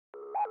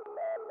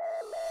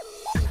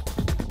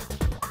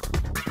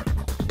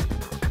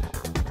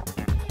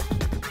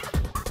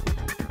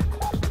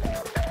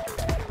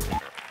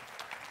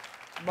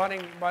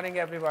Morning,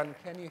 everyone.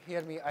 Can you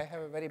hear me? I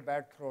have a very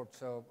bad throat,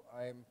 so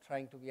I'm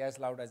trying to be as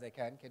loud as I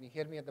can. Can you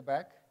hear me at the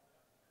back?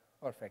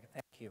 Perfect,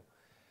 thank you.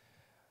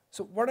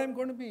 So what I'm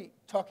going to be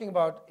talking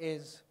about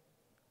is,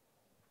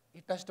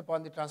 he touched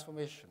upon the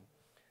transformation,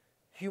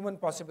 human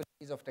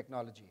possibilities of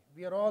technology.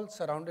 We are all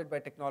surrounded by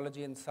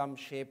technology in some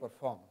shape or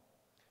form.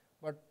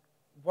 But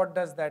what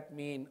does that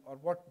mean, or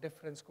what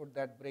difference could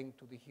that bring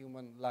to the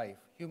human life?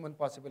 Human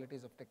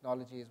possibilities of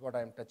technology is what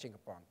I'm touching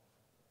upon.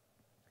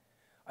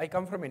 I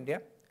come from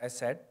India, as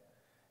said.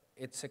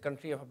 It's a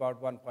country of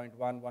about 1.1,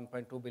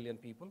 1.2 billion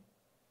people.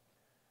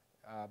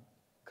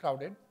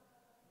 Crowded,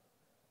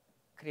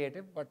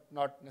 creative, but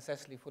not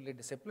necessarily fully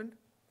disciplined.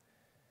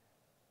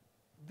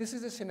 This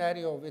is a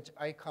scenario which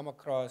I come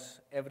across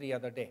every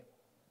other day,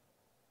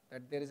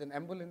 that there is an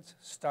ambulance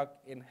stuck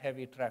in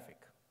heavy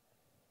traffic,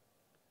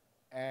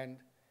 and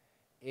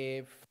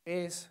a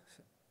face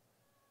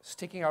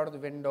sticking out of the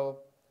window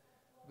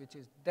which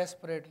is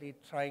desperately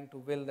trying to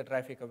will the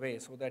traffic away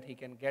so that he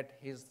can get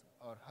his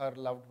or her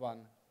loved one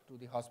to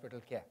the hospital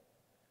care.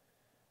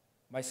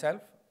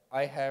 Myself,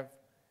 I have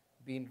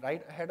been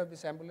right ahead of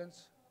this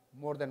ambulance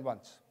more than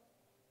once,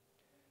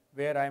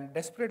 where I'm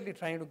desperately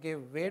trying to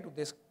give way to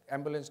this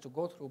ambulance to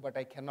go through, but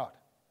I cannot,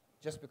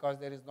 just because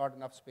there is not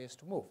enough space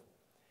to move.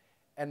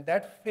 And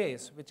that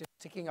face, which is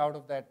sticking out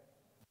of that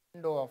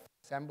window of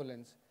this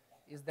ambulance,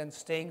 is then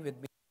staying with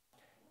me.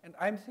 And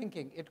I'm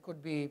thinking it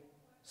could be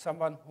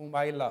someone whom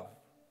I love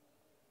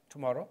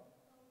tomorrow,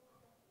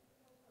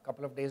 a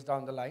couple of days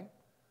down the line,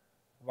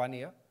 1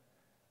 year.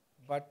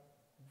 But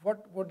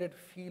what would it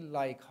feel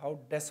like? How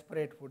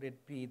desperate would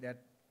it be that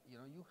you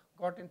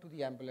got into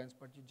the ambulance,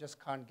 but you just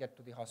can't get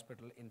to the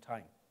hospital in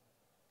time?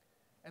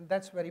 And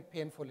that's very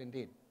painful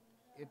indeed.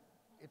 It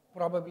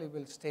probably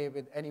will stay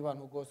with anyone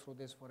who goes through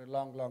this for a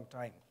long, long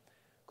time.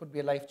 Could be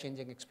a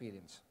life-changing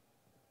experience.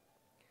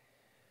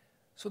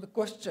 So the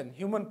question,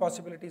 human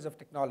possibilities of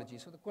technology.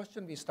 So the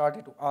question we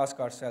started to ask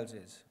ourselves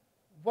is,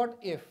 what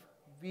if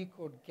we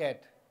could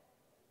get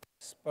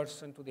this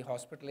person to the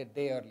hospital a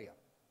day earlier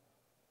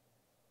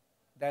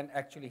than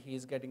actually he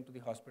is getting to the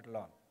hospital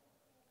on?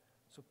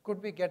 So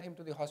could we get him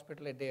to the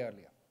hospital a day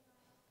earlier?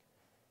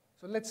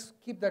 So let's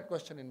keep that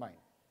question in mind,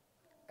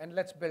 and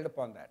let's build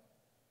upon that.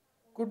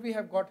 Could we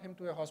have got him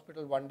to a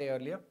hospital 1 day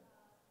earlier?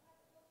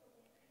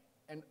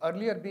 And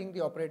earlier being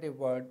the operative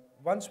word,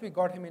 once we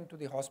got him into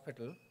the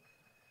hospital,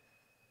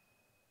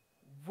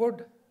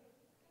 would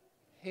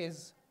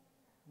his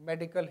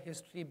medical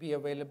history be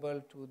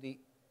available to the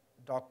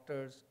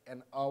doctors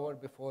an hour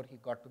before he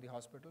got to the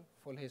hospital,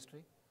 full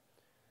history?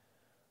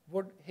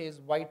 Would his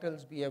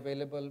vitals be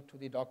available to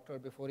the doctor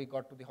before he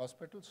got to the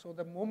hospital? So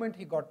the moment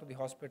he got to the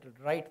hospital,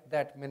 right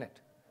that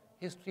minute,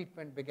 his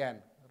treatment began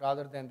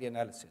rather than the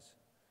analysis.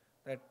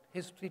 That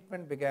his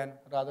treatment began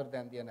rather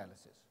than the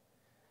analysis.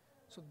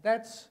 So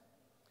that's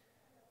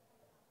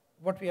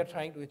what we are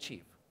trying to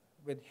achieve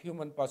with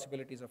human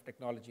possibilities of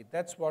technology.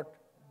 That's what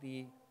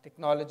the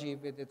technology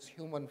with its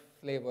human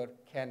flavor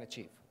can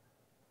achieve.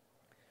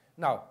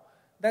 Now,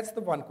 that's the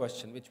one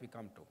question which we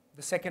come to.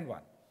 The second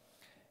one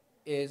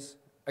is,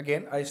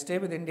 again, I stay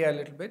with India a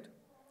little bit,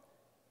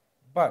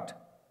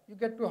 but you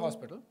get to a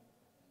hospital,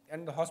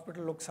 and the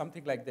hospital looks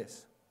something like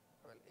this.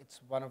 Well,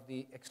 it's one of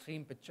the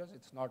extreme pictures.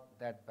 It's not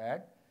that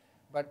bad,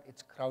 but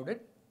it's crowded.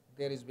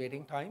 There is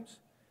waiting times.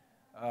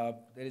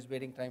 There is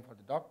waiting time for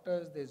the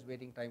doctors. There is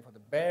waiting time for the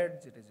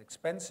beds. It is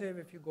expensive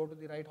if you go to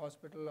the right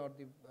hospital or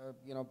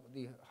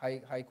the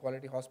high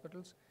quality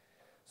hospitals.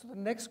 So the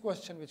next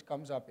question which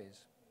comes up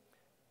is,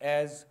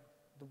 as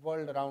the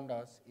world around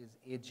us is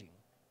aging,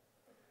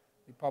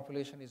 the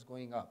population is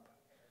going up,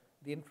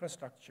 the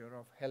infrastructure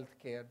of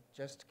healthcare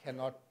just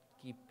cannot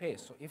keep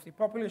pace. So if the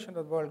population of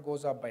the world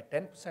goes up by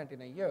 10%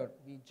 in a year,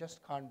 we just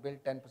can't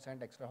build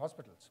 10% extra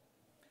hospitals.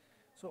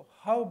 So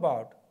how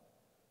about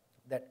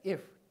that if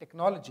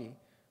technology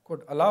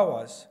could allow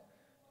us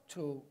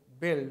to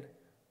build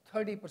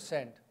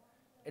 30%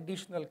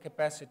 additional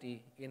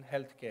capacity in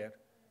healthcare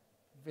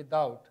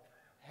without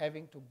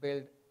having to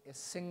build a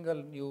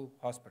single new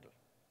hospital?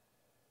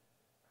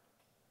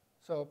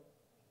 So,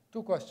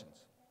 two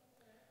questions.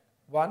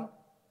 One,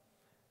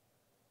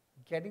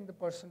 getting the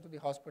person to the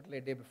hospital a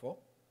day before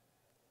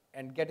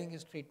and getting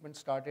his treatment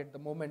started the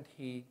moment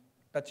he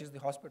touches the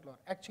hospital, or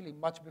actually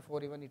much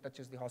before even he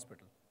touches the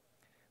hospital.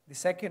 The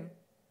second,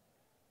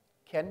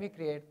 can we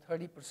create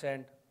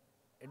 30%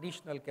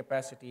 additional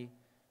capacity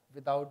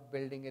without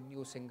building a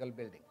new single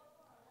building?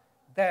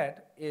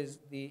 That is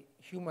the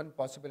human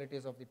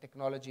possibilities of the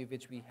technology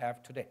which we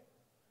have today.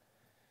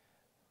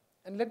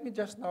 And let me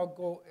just now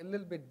go a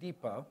little bit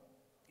deeper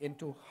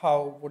into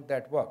how would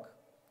that work.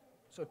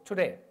 So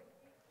today,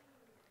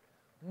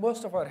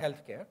 most of our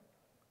healthcare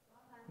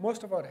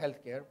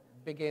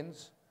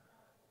begins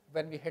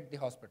when we hit the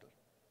hospital,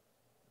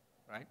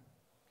 right?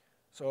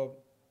 So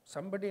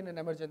somebody in an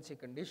emergency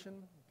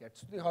condition gets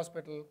to the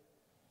hospital,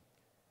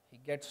 he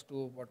gets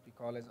to what we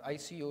call as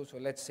ICU. So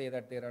let's say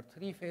that there are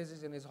 3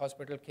 phases in his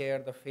hospital care.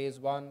 The phase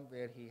 1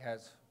 where he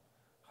has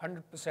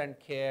 100%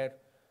 care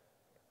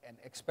and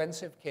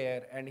expensive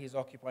care, and he's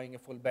occupying a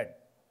full bed.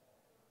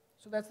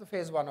 So that's the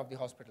phase one of the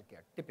hospital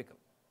care, typical.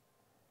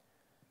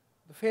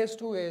 The phase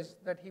two is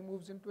that he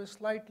moves into a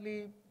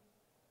slightly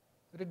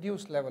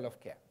reduced level of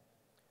care.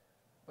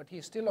 But he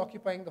is still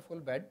occupying the full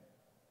bed.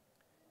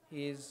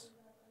 His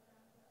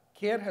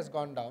care has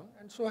gone down,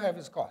 and so have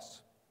his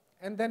costs.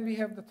 And then we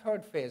have the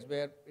third phase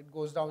where it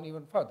goes down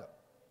even further.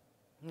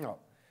 Now,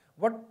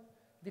 what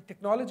the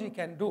technology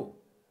can do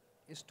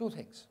is two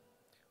things.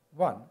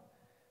 One,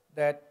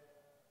 that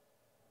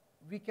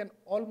we can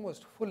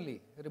almost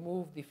fully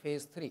remove the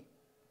phase three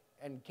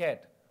and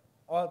get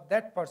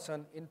that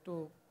person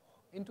into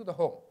the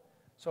home.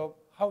 So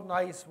how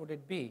nice would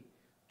it be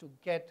to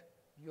get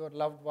your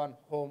loved one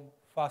home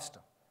faster?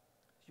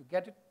 You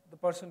get the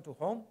person to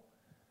home,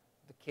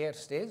 the care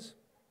stays,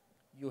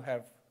 you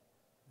have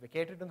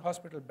vacated in the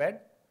hospital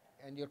bed,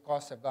 and your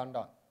costs have gone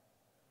down.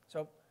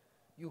 So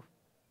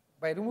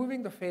by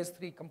removing the phase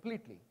three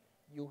completely,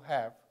 you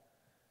have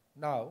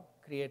now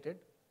created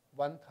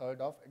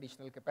 1/3 of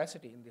additional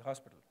capacity in the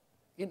hospital.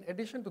 In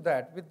addition to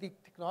that, with the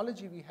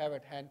technology we have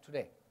at hand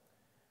today,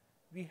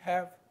 we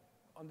have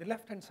on the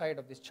left-hand side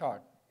of this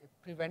chart a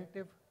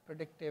preventive,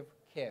 predictive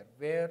care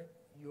where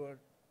your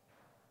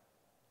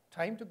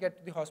time to get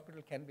to the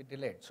hospital can be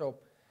delayed. So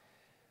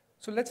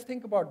let's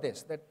think about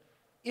this, that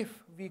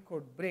if we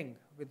could bring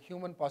with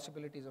human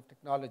possibilities of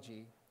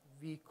technology,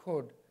 we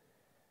could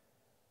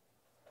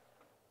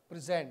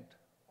present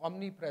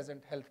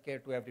omnipresent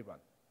healthcare to everyone.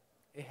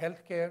 A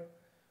healthcare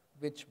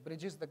which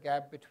bridges the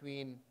gap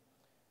between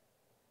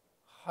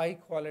high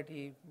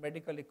quality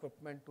medical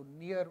equipment to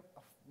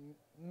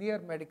near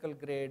medical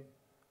grade,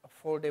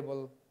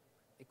 affordable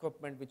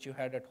equipment which you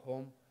had at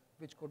home,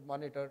 which could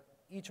monitor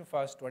each of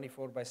us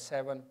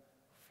 24/7,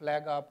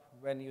 flag up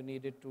when you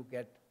needed to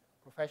get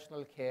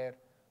professional care.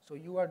 So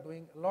you are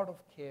doing a lot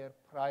of care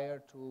prior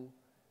to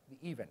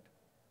the event.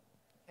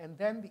 And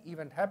then the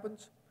event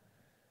happens,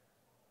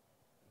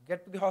 you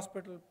get to the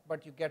hospital,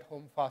 but you get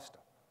home faster.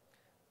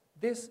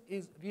 This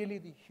is really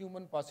the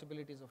human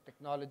possibilities of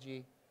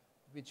technology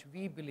which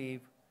we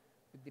believe,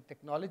 with the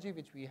technology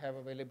which we have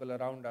available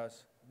around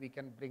us, we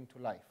can bring to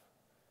life.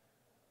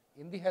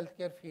 In the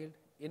healthcare field,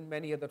 in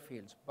many other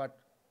fields. But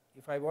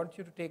if I want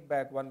you to take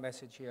back one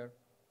message here,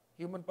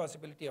 human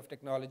possibility of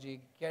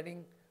technology,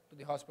 getting to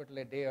the hospital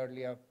a day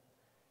earlier,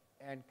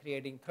 and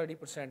creating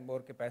 30%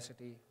 more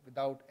capacity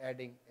without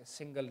adding a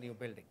single new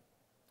building.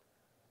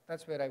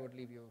 That's where I would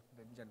leave you,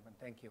 ladies and gentlemen.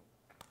 Thank you.